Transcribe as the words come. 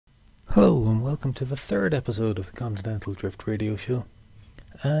Hello and welcome to the third episode of the Continental Drift Radio Show.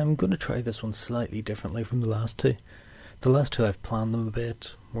 I'm going to try this one slightly differently from the last two. The last two I've planned them a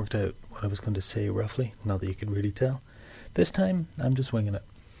bit, worked out what I was going to say roughly, not that you can really tell. This time I'm just winging it.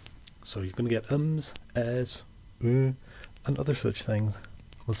 So you're going to get as, and other such things.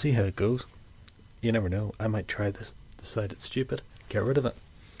 We'll see how it goes. You never know, I might try this, decide it's stupid, get rid of it.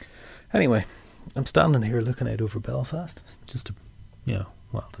 Anyway, I'm standing here looking out over Belfast, just to,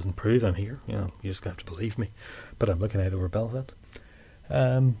 well, it doesn't prove I'm here, you just have to believe me, but I'm looking out over Belfast.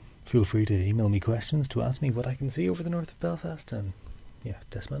 Feel free to email me questions to ask me what I can see over the north of Belfast, and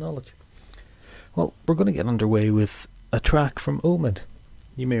test my knowledge. Well, we're going to get underway with a track from Omid.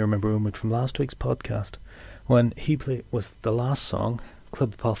 You may remember Omid from last week's podcast, when he was the last song,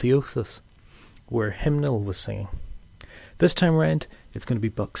 Club Apotheosis, where Hymnal was singing. This time round, it's going to be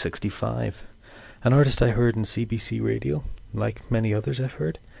Buck 65, an artist I heard in CBC Radio, like many others I've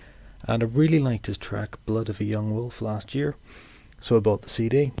heard, and I really liked his track Blood of a Young Wolf last year, so I bought the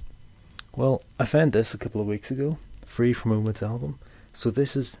CD. Well, I found this a couple of weeks ago, free from Omid's album, so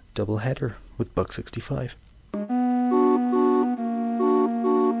this is Double Header with Buck 65.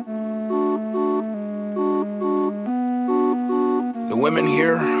 The women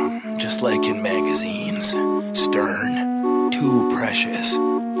here, just like in magazines, stern, too precious,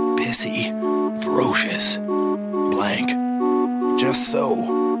 pissy, ferocious, blank. Just so.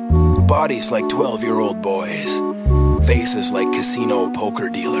 Bodies like 12-year-old boys. Faces like casino poker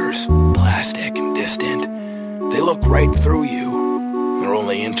dealers. Plastic and distant. They look right through you. They're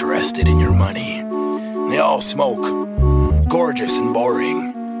only interested in your money. They all smoke. Gorgeous and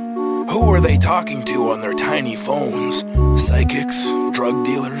boring. Who are they talking to on their tiny phones? Psychics? Drug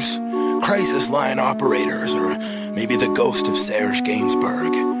dealers? Crisis line operators? Or maybe the ghost of Serge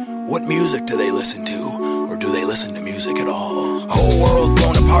Gainsbourg? What music do they listen to? Or do they listen to music at all? Whole world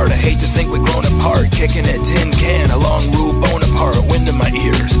blown apart, I hate to think we've grown apart. Kicking a tin can, a long Rue Bonaparte. Wind in my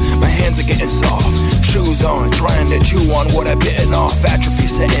ears, my hands are getting soft. Shoes on, trying to chew on what I've bitten off. Atrophy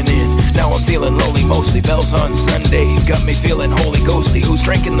setting in, now I'm feeling lonely. Mostly bells on Sunday, got me feeling holy ghostly. Who's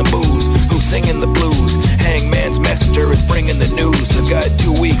drinking the booze? Who's singing the blues? Hangman's messenger is bringing the news. I've got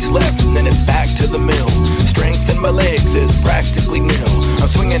 2 weeks left and then it's back to the mill. Strength in my legs is practically nil. I'm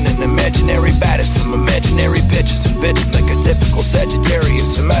swinging an imaginary bat at some imaginary bitches and bitching like a typical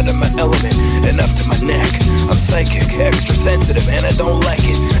Sagittarius. I'm out of my element and up to my neck. I'm psychic, extra sensitive, and I don't like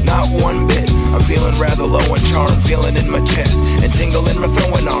it, not one bit. I'm feeling rather low on charm, feeling in my chest and tingle in my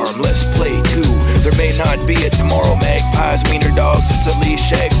throwing arm. Let's play two. There may not be a tomorrow. Magpies, wiener dogs, it's at least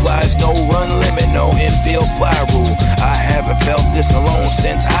shag flies. No run limit, no infield fly rule. I haven't felt this alone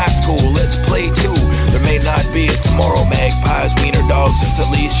since high school. Let's play two. There may not be a tomorrow. Magpies, wiener dogs, it's at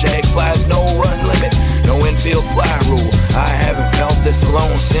least shag flies. No run limit, no infield fly rule. I haven't felt this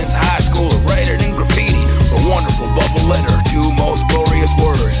alone since high school. I write it in graffiti, a wonderful bubble letter. 2 most glorious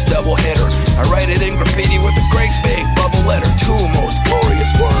words, double header. I write it in graffiti with a great big bubble letter. 2 most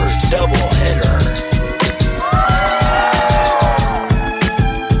glorious words, double header.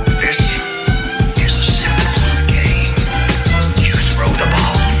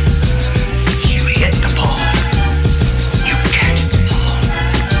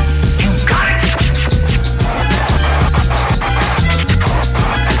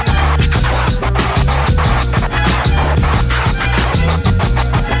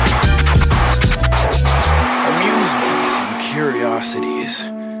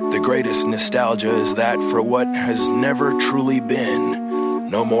 Nostalgia is that for what has never truly been.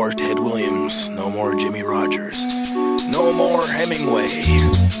 No more Ted Williams, no more Jimmy Rogers, no more Hemingway,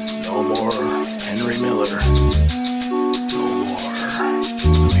 no more Henry Miller, no more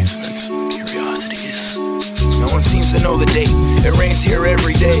amusements and curiosities. No one seems to know the date. It rains here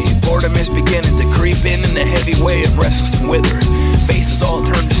every day. Boredom is beginning to creep in a heavy way. I'm restless and withered. Faces all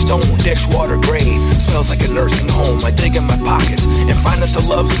turned to stone, dishwater gray. Smells like a nursing home. I dig in my pockets and find that the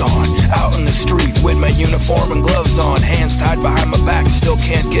love's gone. Out in the street with my uniform and gloves on. Hands tied behind my back, still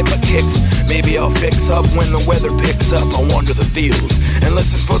can't get my kicks. Maybe I'll fix up when the weather picks up. I'll wander the fields and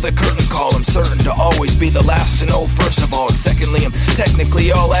listen for the curtain call. I'm certain to always be the last to know, first of all. And secondly, I'm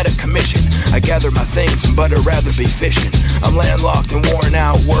technically all out of commission. I gather my things, but I'd rather be fishing. I'm landlocked and worn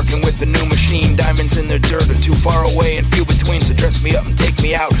out, working with a new machine. Diamonds in the dirt are too far away and few between, so dress me up and take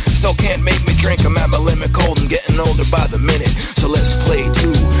me out. Still can't make me drink, I'm at my limit cold and getting older by the minute. So let's play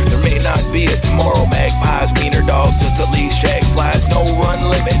two. There may not be a tomorrow. Magpies, wiener dogs, it's at least shag flies. No run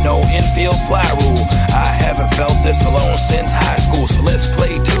limit, no infield fly rule. I haven't felt this alone since high school, so let's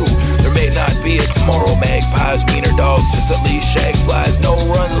play two. There may not be a tomorrow. Magpies, wiener dogs, it's at least shag flies. No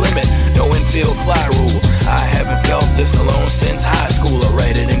run limit, no infield fly rule. I haven't felt this alone since high school. I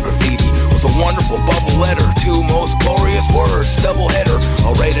write it in graffiti,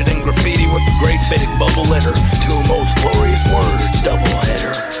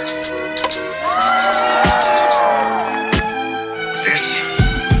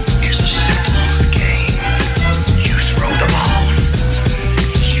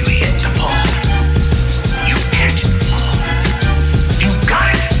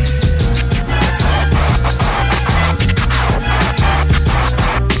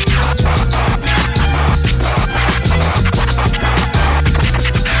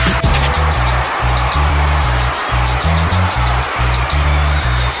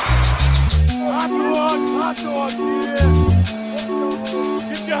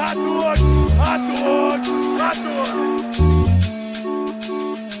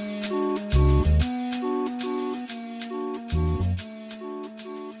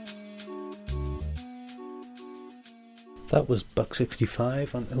 That was Buck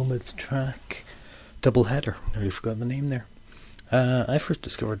 65 on Omid's track Doubleheader. Nearly forgot the name there. I first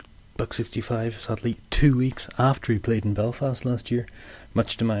discovered Buck 65 sadly 2 weeks after he played in Belfast last year,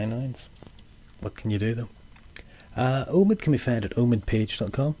 much to my annoyance. What can you do though? Omid can be found at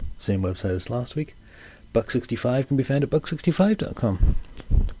omidpage.com, same website as last week. Buck 65 can be found at buck65.com.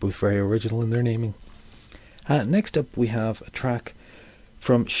 Both very original in their naming. Next up we have a track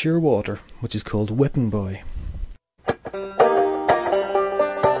from Shearwater, which is called Whipping Boy.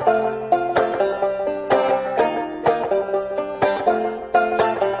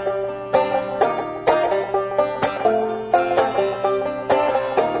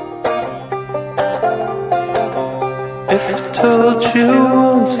 If I told you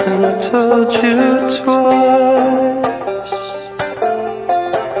once, then I told you twice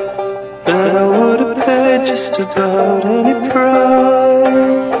that I would have paid just about any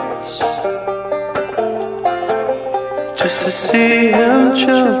price just to see him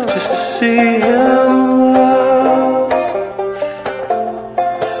jump, just to see him laugh.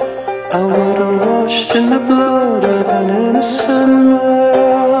 I would have washed in the blood of an innocent man.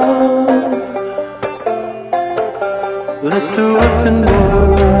 Let the whipping boy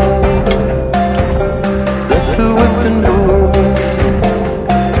ride. Let the whipping boy ride.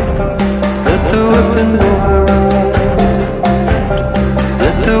 Let the whipping boy ride.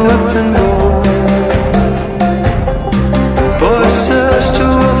 Let the whipping boy ride. Boy says to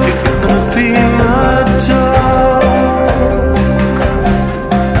wolf, you're gonna be my dog.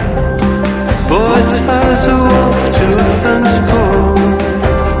 Boy ties a wolf to a fence post.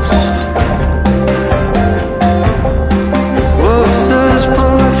 Says,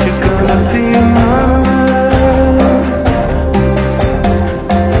 boy, if you're gonna be my man,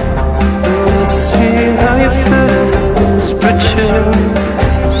 then let's see how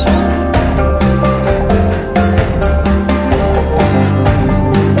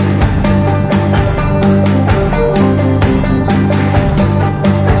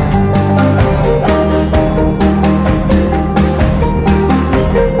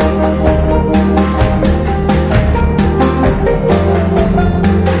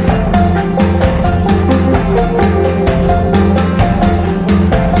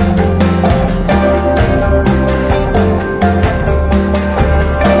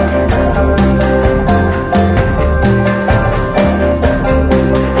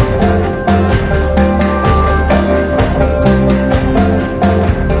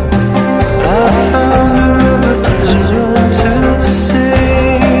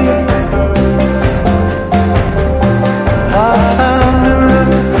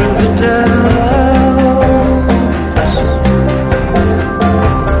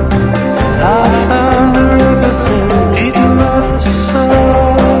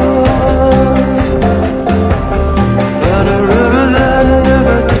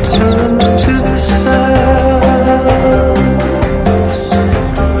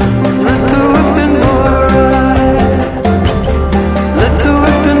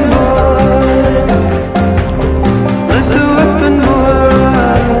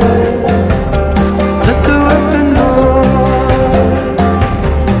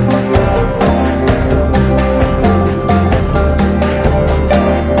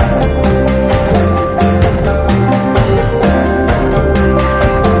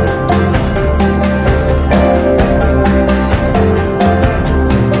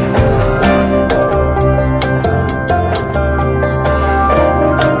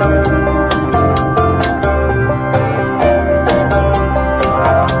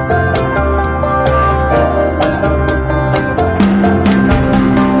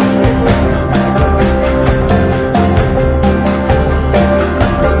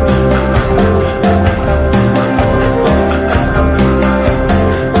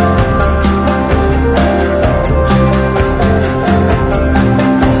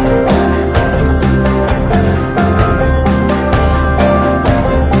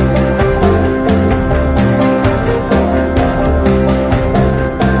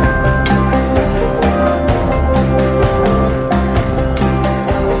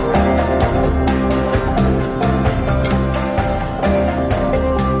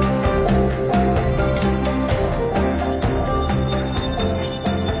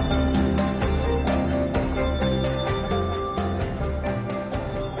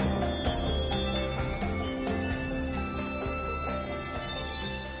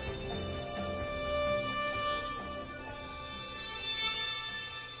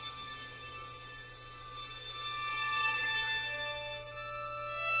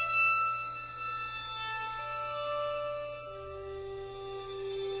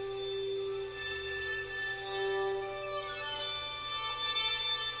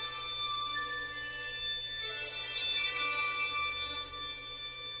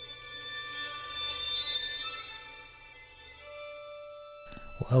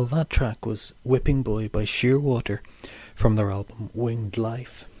Well, that track was Whipping Boy by Shearwater from their album Winged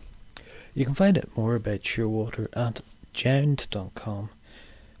Life. You can find out more about Shearwater at jound.com,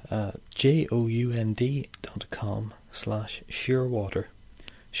 jound.com/Shearwater.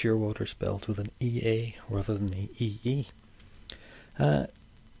 Shearwater spelled with an EA rather than the EE.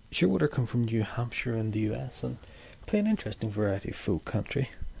 Shearwater come from New Hampshire in the US and play an interesting variety of folk country.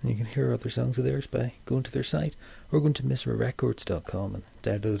 You can hear other songs of theirs by going to their site or going to misrarecords.com and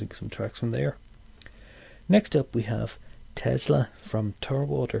downloading some tracks from there. Next up we have Tesla from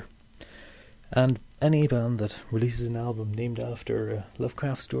Tarwater. And any band that releases an album named after a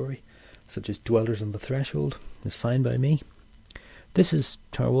Lovecraft story, such as Dwellers on the Threshold, is fine by me. This is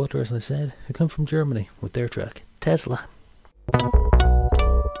Tarwater, as I said, who come from Germany with their track Tesla.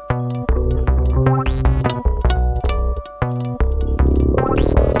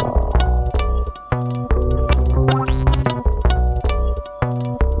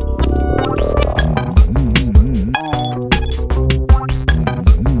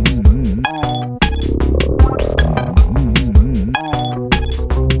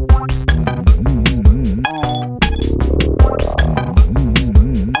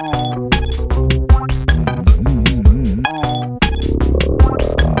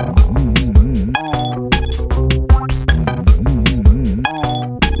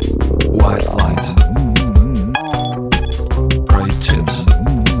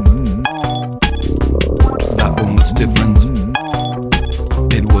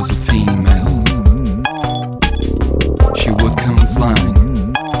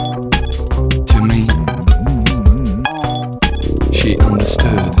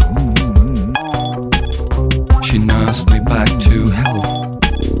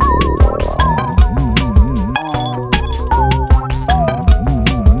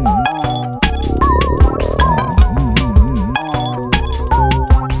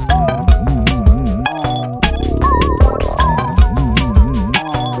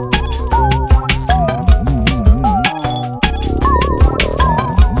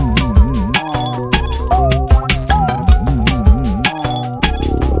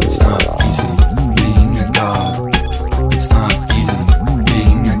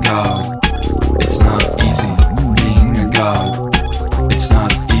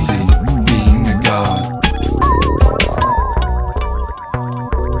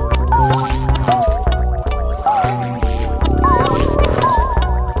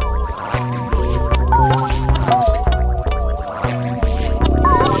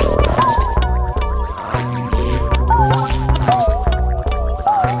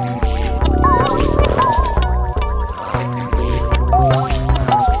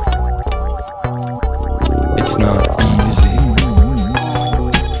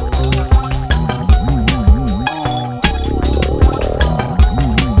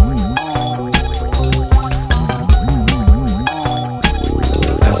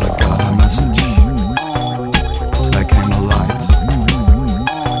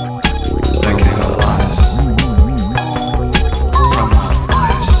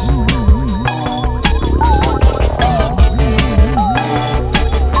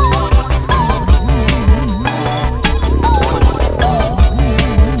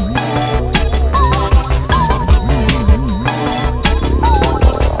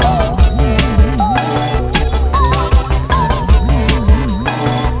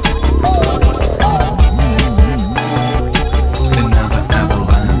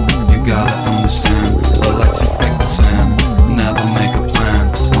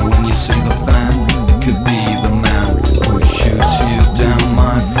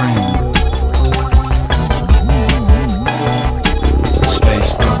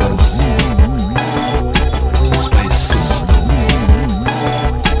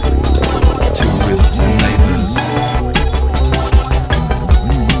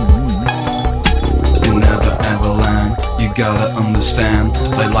 gotta understand,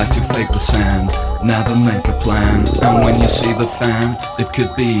 they like to fake the sand, never make a plan. And when you see the fan, it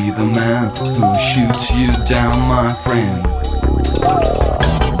could be the man who shoots you down, my friend.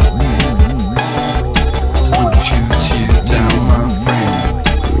 Who shoots you down, my friend.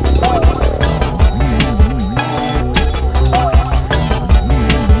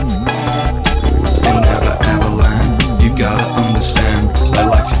 It never ever land, you gotta understand, they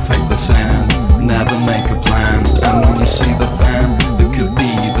like to fake the sand, never make a plan. And when you see the fan, it could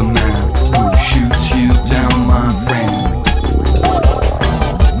be the man who shoots you down, my friend.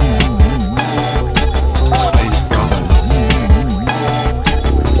 Space Brothers.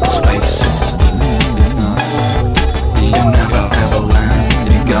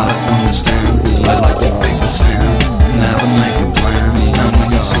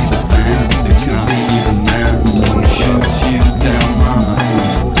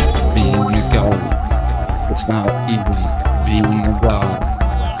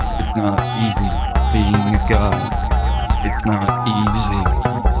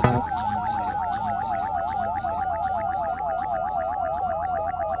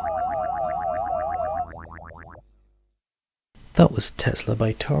 That was Tesla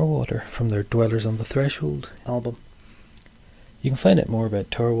by Tarwater from their Dwellers on the Threshold album. You can find out more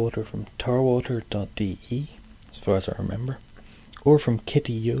about Tarwater from tarwater.de, as far as I remember, or from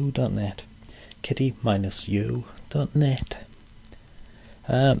kittyyo.net, kitty-yo.net.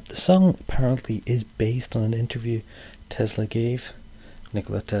 The song apparently is based on an interview Tesla gave,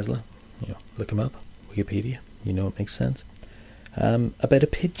 Nikola Tesla, look him up, Wikipedia, it makes sense, about a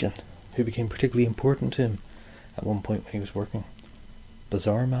pigeon who became particularly important to him at one point when he was working.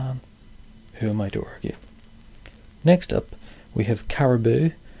 Bizarre man, who am I to argue? Next up, we have Caribou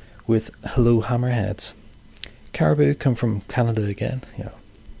with Hello Hammerheads. Caribou come from Canada again,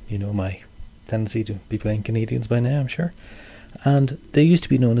 you know my tendency to be playing Canadians by now, I'm sure. And they used to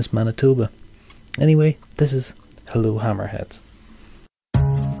be known as Manitoba. Anyway, this is Hello Hammerheads.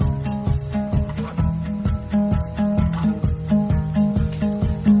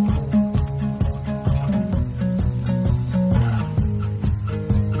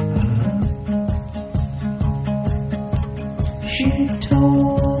 She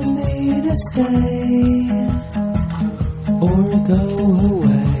told me to stay or go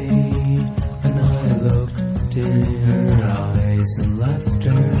away, and I looked in her eyes and left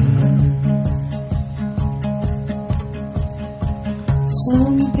her.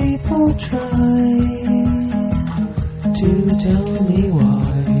 Some people try to tell me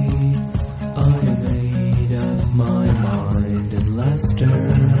why I made up my mind and left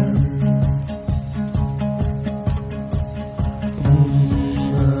her.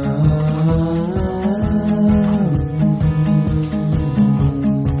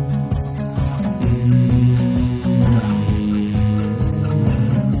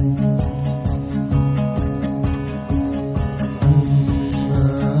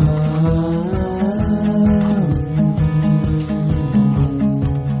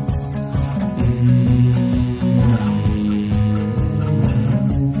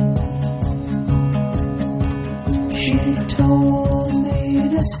 She told me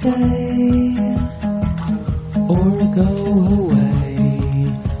to stay or go away,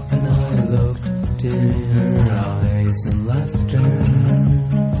 and I looked in her eyes and left her.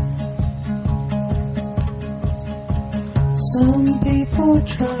 Some people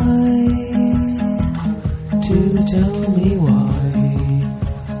try to tell me why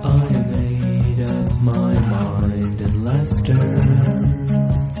I made up my mind and left her.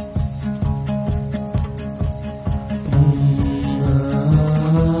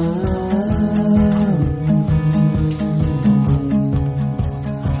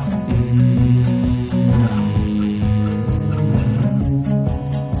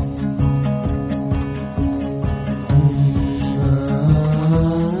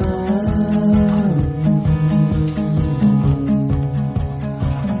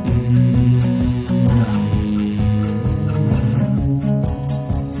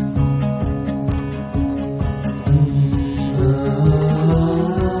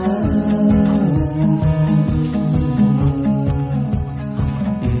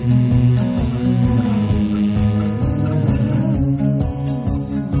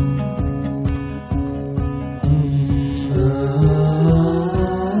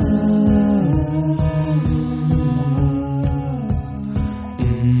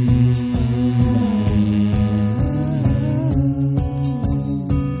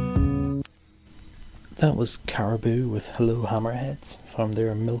 That was Caribou with Hello Hammerheads from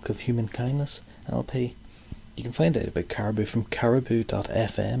their Milk of Human Kindness LP. You can find out about Caribou from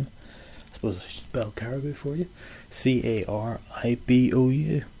caribou.fm. I suppose I should spell Caribou for you.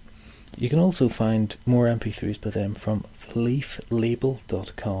 Caribou. You can also find more MP3s by them from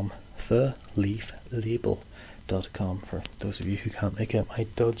theleaflabel.com. Theleaflabel.com, for those of you who can't make out my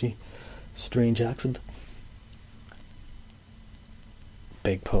dodgy, strange accent.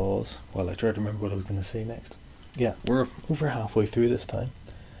 Big pause while I try to remember what I was going to say next. Yeah, we're over halfway through this time.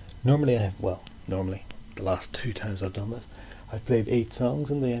 Normally, the last two times I've done this, I've played 8 songs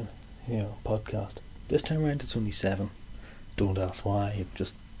in the podcast. This time around it's only 7. Don't ask why, it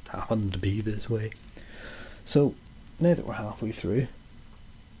just happened to be this way. So, now that we're halfway through,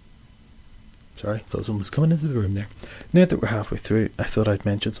 sorry, thought someone was coming into the room there. Now that we're halfway through, I thought I'd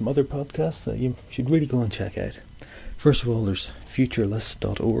mention some other podcasts that you should really go and check out. First of all, there's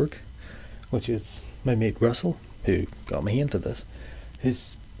futureless.org, which is my mate Russell, who got me into this,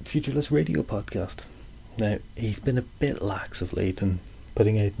 his Futureless radio podcast. Now, he's been a bit lax of late in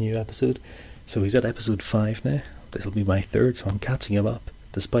putting out a new episode, so he's at episode 5 now. This will be my 3rd, so I'm catching him up,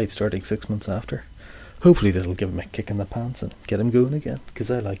 despite starting 6 months after. Hopefully that'll give him a kick in the pants and get him going again, because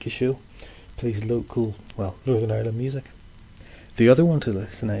I like his show. Plays local, Northern Ireland music. The other one to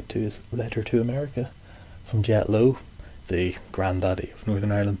listen out to is Letter to America from Jet Lo. the granddaddy of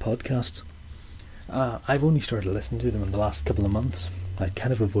Northern Ireland podcasts. I've only started listening to them in the last couple of months. I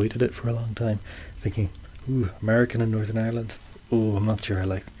kind of avoided it for a long time, thinking, ooh, American and Northern Ireland. Oh, I'm not sure I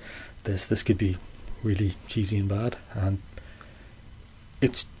like this. This could be really cheesy and bad. And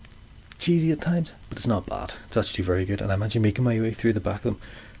it's cheesy at times, but it's not bad. It's actually very good, and I'm actually making my way through the back of them.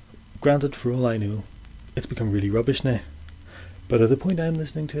 Granted, for all I know, it's become really rubbish now. But at the point I'm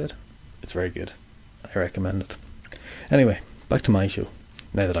listening to it, it's very good. I recommend it. Anyway, back to my show,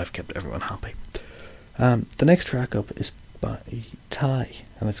 now that I've kept everyone happy. The next track up is by Ty,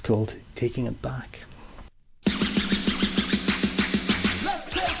 and it's called Taking It Back.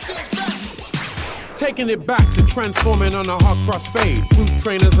 Taking it back to transforming on a hot cross fade. True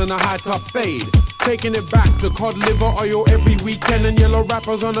trainers and a high top fade. Taking it back to cod liver oil every weekend and yellow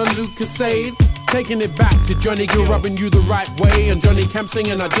rappers on a Lucasade. Taking it back to Johnny Gill rubbing you the right way and Johnny Kemp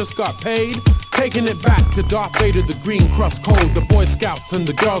singing I just got paid. Taking it back to Darth Vader, the Green Cross Code, the Boy Scouts and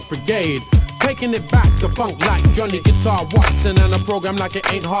the Girls Brigade. Taking it back to funk like Johnny Guitar Watson and a program like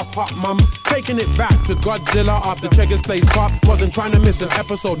it ain't half hot, mum. Taking it back to Godzilla after Checkers Plays Pop. Wasn't trying to miss an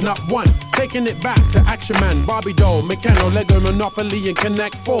episode, not one. Taking it back to Action Man, Barbie Doll, Meccano, Lego, Monopoly and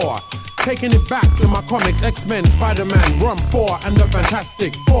Connect 4. Taking it back to my comics, X-Men, Spider-Man, Rum 4 and the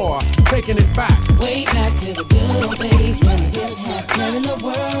Fantastic Four. Taking it back, way back to the good old days when we didn't have care in the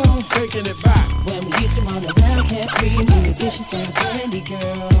world. Taking it back, when we used to run around carefree, music, dishes and candy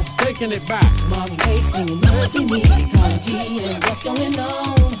girl. Taking it back, Marvin Gaye singing Mercy Me, Ecology and what's going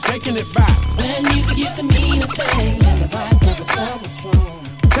on. Taking it back, when music used to mean a thing, and the vibe that the club was strong.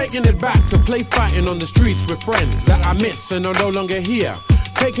 Taking it back to play fighting on the streets with friends that I miss and are no longer here.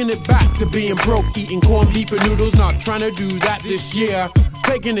 Taking it back to being broke, eating corned beef and noodles, not trying to do that this year.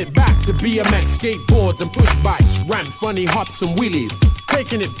 Taking it back to BMX, skateboards and push bikes, ramp, funny hops and wheelies.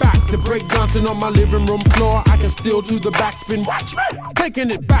 Taking it back to breakdancing on my living room floor, I can still do the backspin, watch me. Taking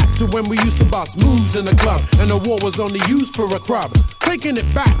it back to when we used to bust moves in the club and the war was only used for a crub. Taking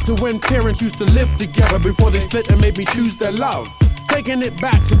it back to when parents used to live together before they split and made me choose their love. Taking it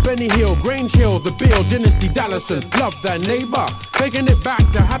back to Benny Hill, Grange Hill, The Bill, Dynasty, Dallison, Love That Neighbor. Taking it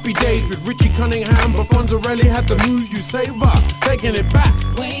back to happy days with Richie Cunningham, but Fonzarelli had the moves you savor. Taking it back,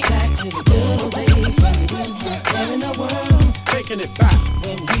 way back to the good old days when we didn't have care in the world. Taking it back,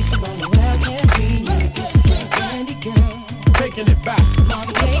 when we used to run around carefree, music, dishes and candy girl. Taking it back,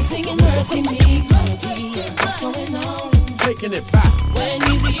 Marvin Gaye singing Mercy Me, Ecology and what's going on. Taking it back, when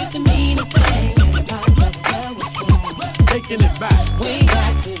music used to mean a thing, and the vibe that the club was strong. Taking it back, way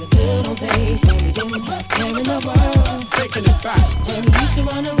back to the good old days when we didn't have care in the world. Taking it back, when we used to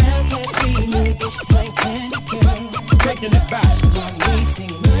run around carefree, new dishes like candy girl. Taking it back, Marvin Gaye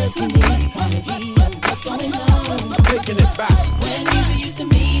singing Mercy Me, Ecology and what's going on. Taking it back, when music used to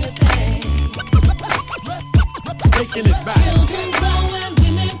mean a thing. Taking it back, children grow and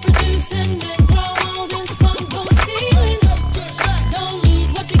women produce and men grow old and some go stealing. Don't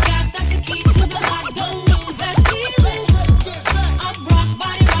lose what you got, that's the key to the lock. Don't lose that feeling. Up rock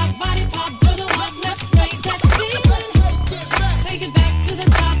body pop to the walk, let's raise that ceiling. Take it back to the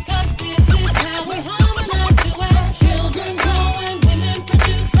top, cause this is how we harmonize to it. Children grow and women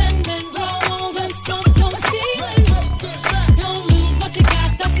produce and men grow old and some go stealing. Don't lose what you got,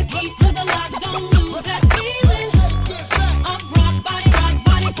 that's the key to the lock. Don't lose that feeling. Up rock body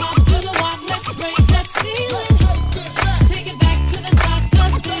pop to the walk, let's raise that ceiling. Take it back to the top,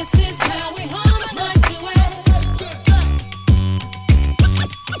 cause this is how we harmonize to it.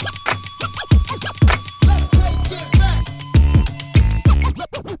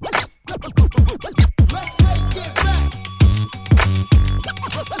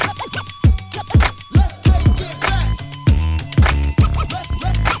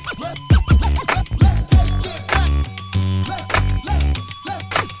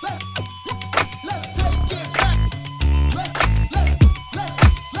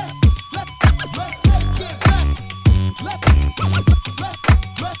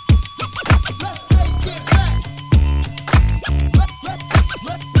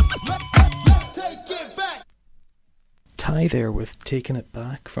 Ty there with Taking It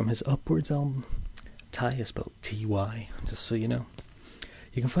Back from his Upwards album. Ty is spelled T-Y, just so you know.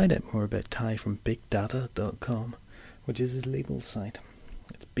 You can find out more about Ty from bigdata.com, which is his label site.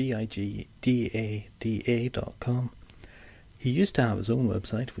 It's bigdada.com. He used to have his own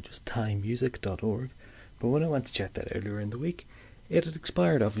website, which was tymusic.org, but when I went to check that earlier in the week, it had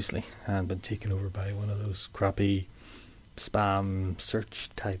expired, obviously, and been taken over by one of those crappy spam search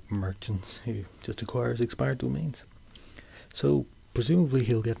type merchants who just acquires expired domains. So presumably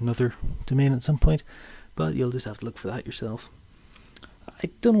he'll get another domain at some point, but you'll just have to look for that yourself. I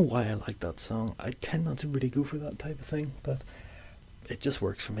don't know why I like that song. I tend not to really go for that type of thing, but it just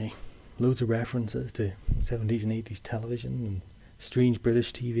works for me. Loads of references to 70s and 80s television and strange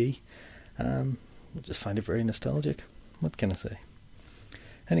British TV. I just find it very nostalgic. What can I say?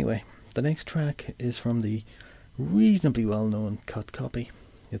 Anyway, the next track is from the reasonably well-known Cut Copy.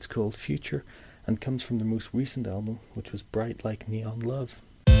 It's called Future and comes from their most recent album, which was Bright Like Neon Love.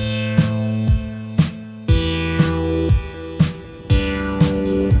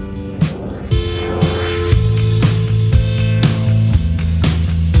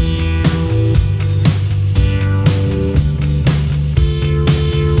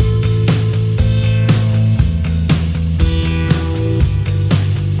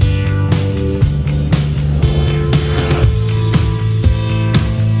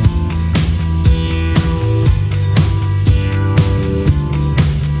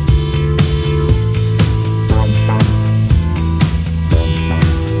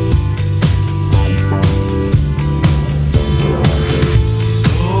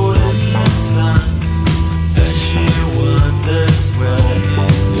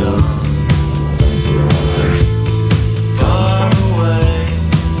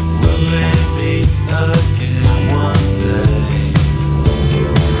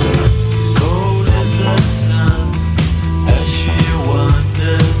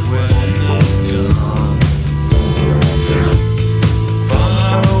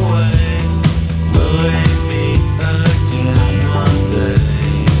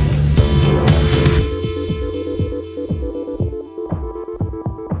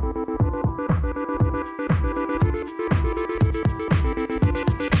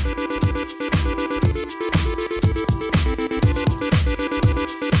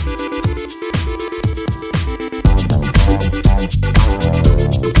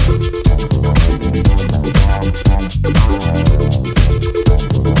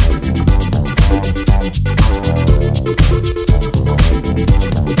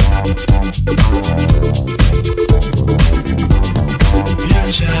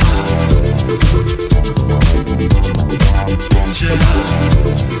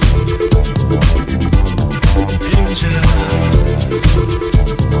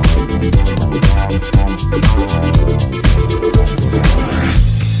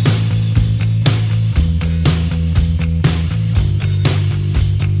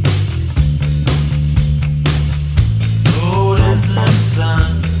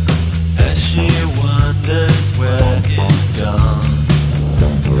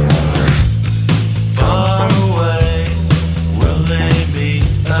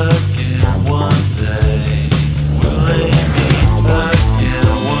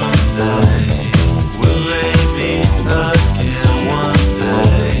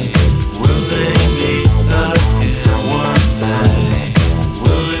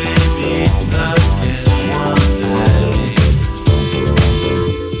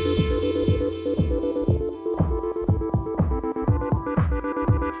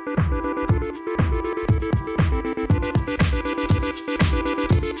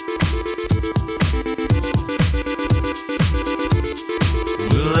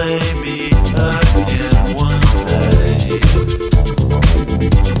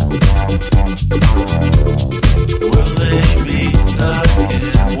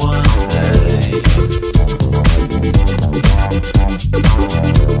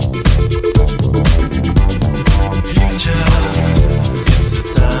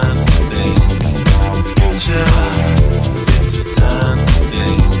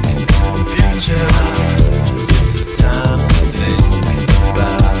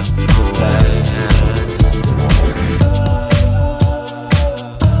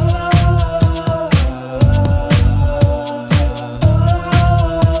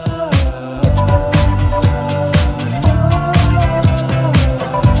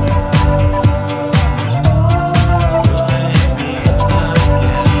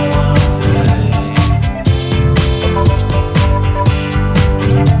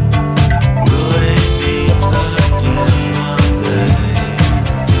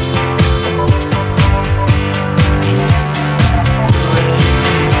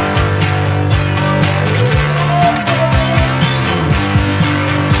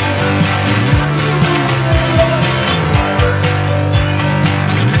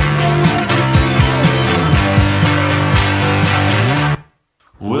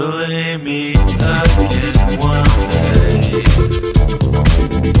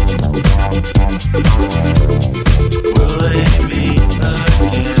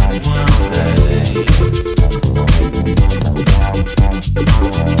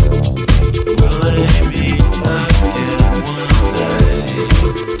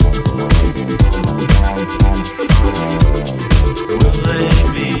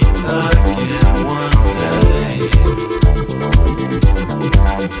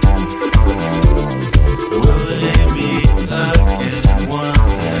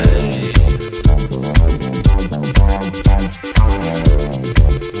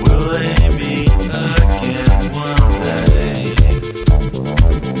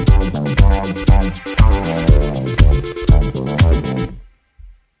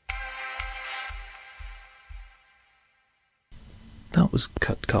 that was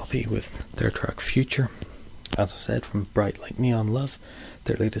Cut Copy with their track Future, as I said, from Bright Like Neon Love,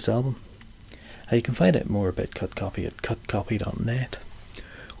 their latest album. You can find out more about Cut Copy at cutcopy.net,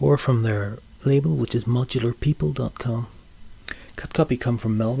 or from their label, which is modularpeople.com. Cut Copy come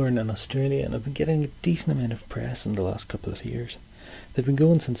from Melbourne in Australia and have been getting a decent amount of press in the last couple of years. They've been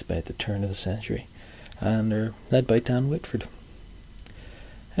going since about the turn of the century, and they're led by Dan Whitford.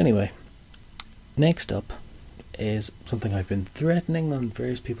 Anyway, next up is something I've been threatening on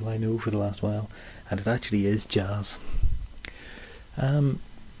various people I know for the last while, and it actually is jazz.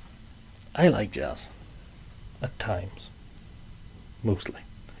 I like jazz. At times. Mostly.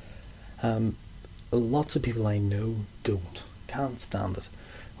 Lots of people I know don't. Can't stand it.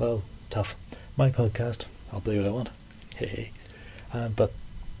 Well, tough. My podcast, I'll play what I want. Hey. But,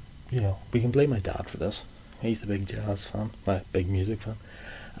 you know, we can blame my dad for this. He's the big jazz fan. Big music fan.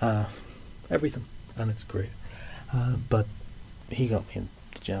 Everything. And it's great. But he got me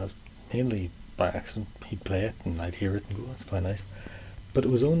into jazz mainly by accident. He'd play it and I'd hear it and go, that's quite nice. But it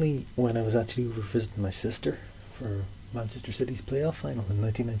was only when I was actually over visiting my sister for Manchester City's playoff final in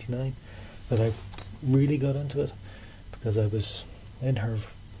 1999 that I really got into it, because I was in her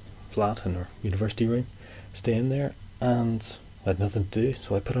flat in her university room, staying there, and I had nothing to do,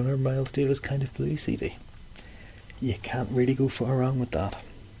 so I put on her Miles Davis Kind of Blue CD. You can't really go far wrong with that.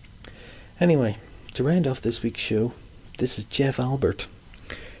 Anyway, to round off this week's show, this is Jeff Albert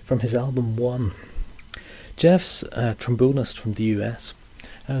from his album One. Jeff's a trombonist from the US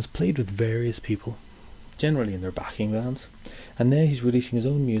and has played with various people, generally in their backing bands, and now he's releasing his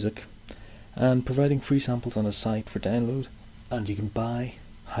own music and providing free samples on his site for download, and you can buy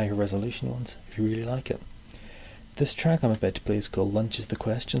higher resolution ones if you really like it. This track I'm about to play is called Lunch is the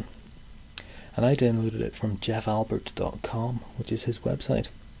Question, and I downloaded it from jeffalbert.com, which is his website,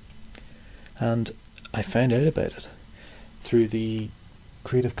 and I found out about it through the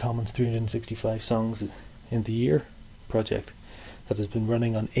Creative Commons 365 Songs in the Year project that has been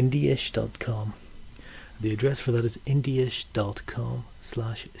running on indieish.com. The address for that is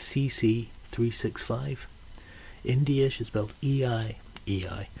indieish.com/cc365. Indieish is spelled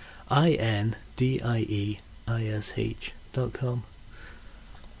EINDIEISH.com.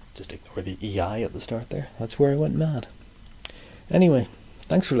 Just ignore the EI at the start there. That's where I went mad. Anyway,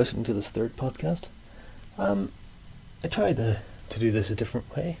 thanks for listening to this third podcast. I tried to do this a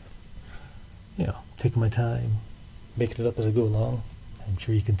different way. You know, taking my time, making it up as I go along. I'm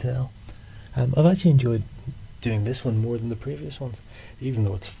sure you can tell. I've actually enjoyed doing this one more than the previous ones, even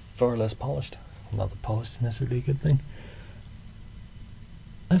though it's far less polished. Not that polished is necessarily a good thing.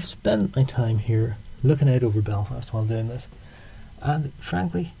 I've spent my time here looking out over Belfast while doing this, and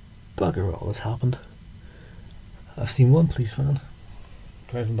frankly, bugger all has happened. I've seen one police van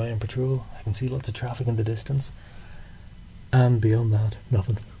driving by on patrol. I can see lots of traffic in the distance, and beyond that,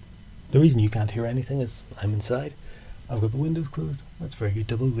 nothing. The reason you can't hear anything is I'm inside. I've got the windows closed. That's very good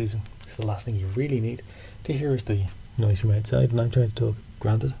double glazing. It's the last thing you really need to hear is the noise from outside when I'm trying to talk.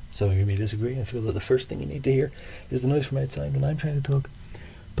 Granted, some of you may disagree and feel that the first thing you need to hear is the noise from outside when I'm trying to talk.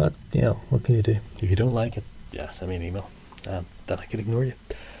 But, you know, what can you do? If you don't like it, yeah, send me an email, and then I can ignore you.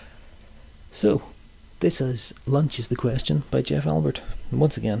 So, this is Lunch is the Question by Jeff Albert. And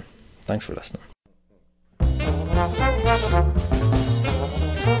once again, thanks for listening.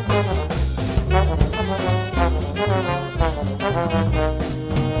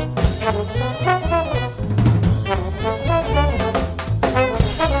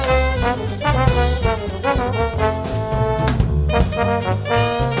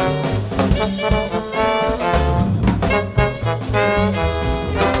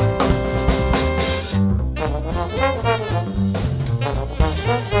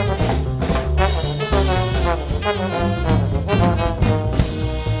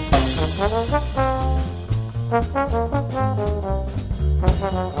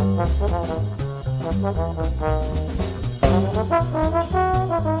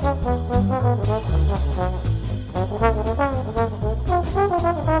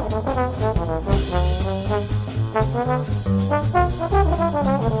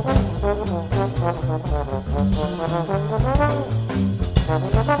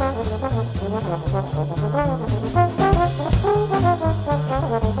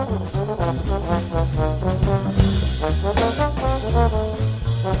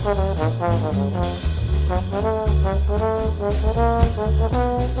 Thank you.